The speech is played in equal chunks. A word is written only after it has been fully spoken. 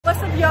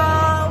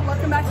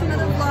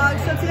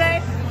vlog. So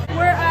today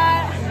we're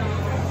at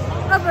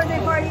a birthday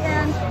party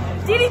and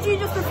DDG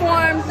just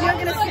performed. You're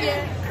gonna see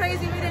it.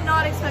 Crazy, we did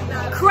not expect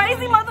that.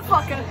 Crazy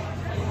motherfucker.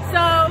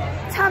 So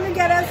time to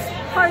get us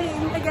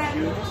partying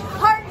again.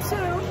 Part 2.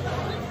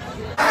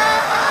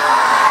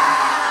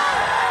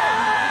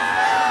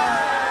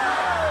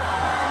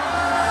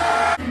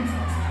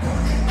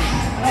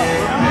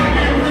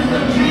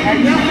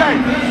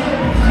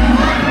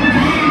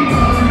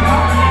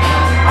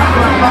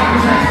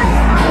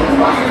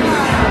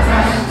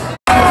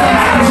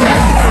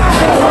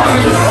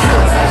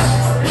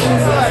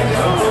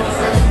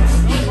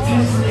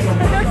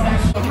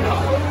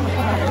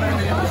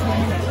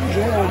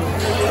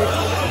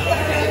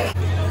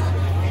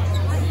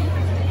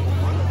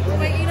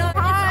 Wait, you know,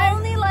 it's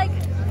only like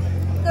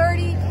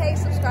 30K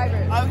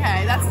subscribers.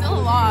 Okay, that's still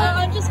a lot. No,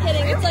 I'm just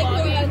kidding. It's like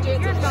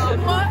 300.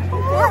 What?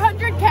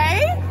 400K?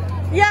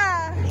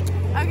 Yeah.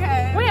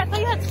 Okay. Wait, I thought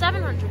you had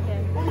 700K.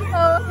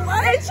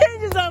 It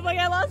changes up. Like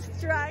I lost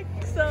track.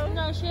 So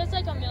No, she has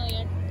like 1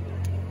 million.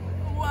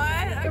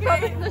 What? Okay.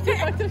 probably the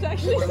TikTokers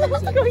actually.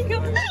 What's going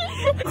on?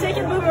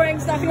 Taking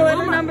boomerangs. Not gonna let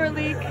the number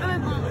leak. Yeah.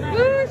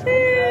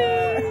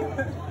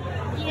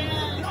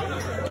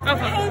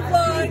 Hey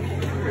vlog.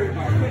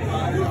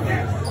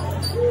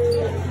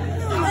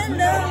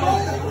 Hello.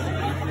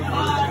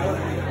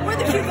 We're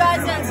the cute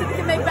guys now, so we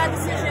can make bad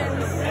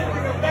decisions.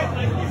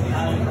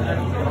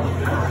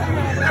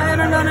 I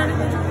don't know.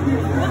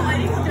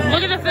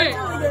 Look at the fit.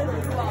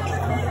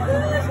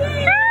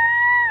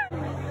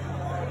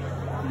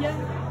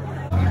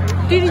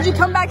 DDG,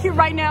 come back here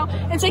right now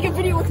and take a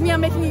video with me.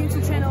 I'm making a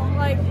YouTube channel.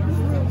 Like,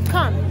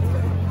 Come. do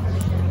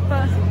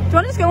you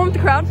want to just go in with the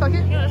crowd? Fuck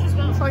it. Yeah, let's just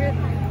go. Fuck it.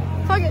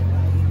 Fuck it.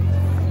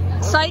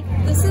 Psych.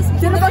 This is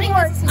Did it fucking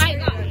work? I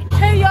got it.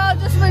 Hey y'all,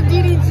 just for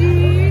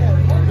DDG.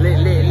 Lit.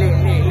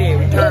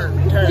 Turn.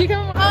 You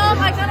come.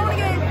 I kind of want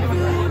to get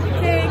food,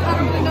 cake. I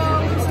don't really know.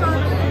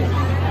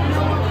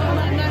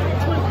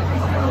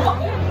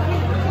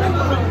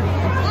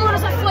 What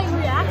is that? Flight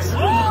reacts.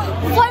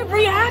 Flight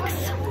reacts.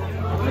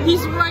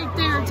 He's right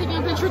there taking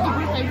a picture of the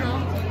birthday girl.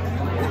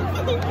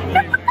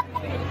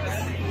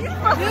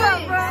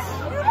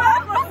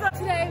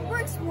 Today we're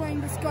exploring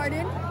this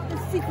garden, the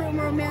secret and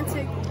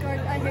romantic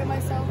garden. I hate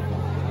myself.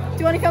 Do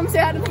you want to come say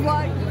hi to the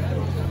vlog?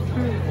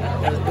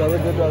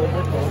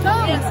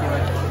 Come.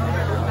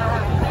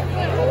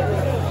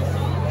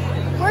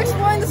 We're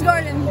exploring this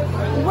garden.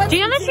 What's Do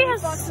you know that she Jamie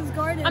has Foxx's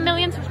garden? 1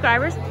 million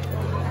subscribers?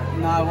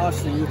 No, I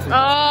watched the YouTube.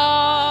 Oh.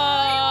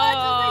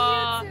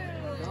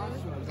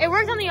 It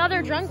worked on the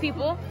other drunk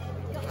people.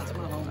 That's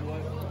my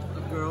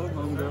homegirl.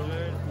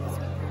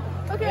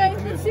 Okay,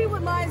 let's see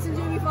what lies in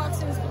Jamie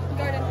Foxx's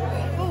garden.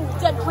 Oh,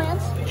 dead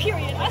plants.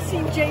 Period. I see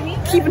you, Jamie.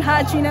 Keeping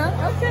high, Gina.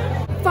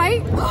 Okay.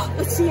 Fight.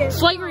 Let's see it.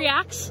 Flight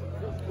reacts.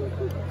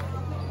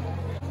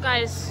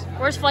 Guys,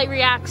 where's Flight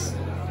reacts?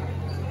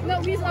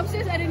 No, he's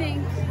upstairs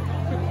editing.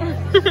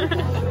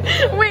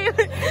 Wait. I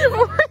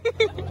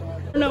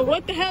don't know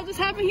what the hell just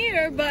happened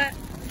here, but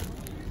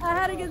I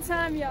had a good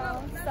time,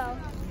 y'all. So.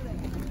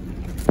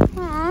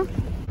 Aww.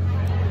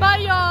 Bye,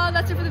 y'all.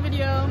 That's it for the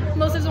video.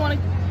 Most doesn't want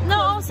to. No,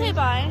 I'll say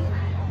bye.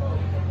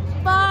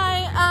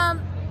 Bye.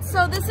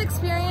 So this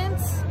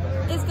experience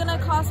is gonna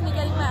cost me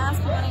getting my ass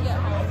beat when I get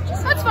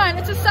home. That's fine.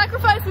 It's a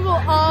sacrifice we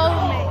will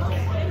all make.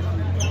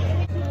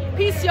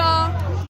 Peace, y'all.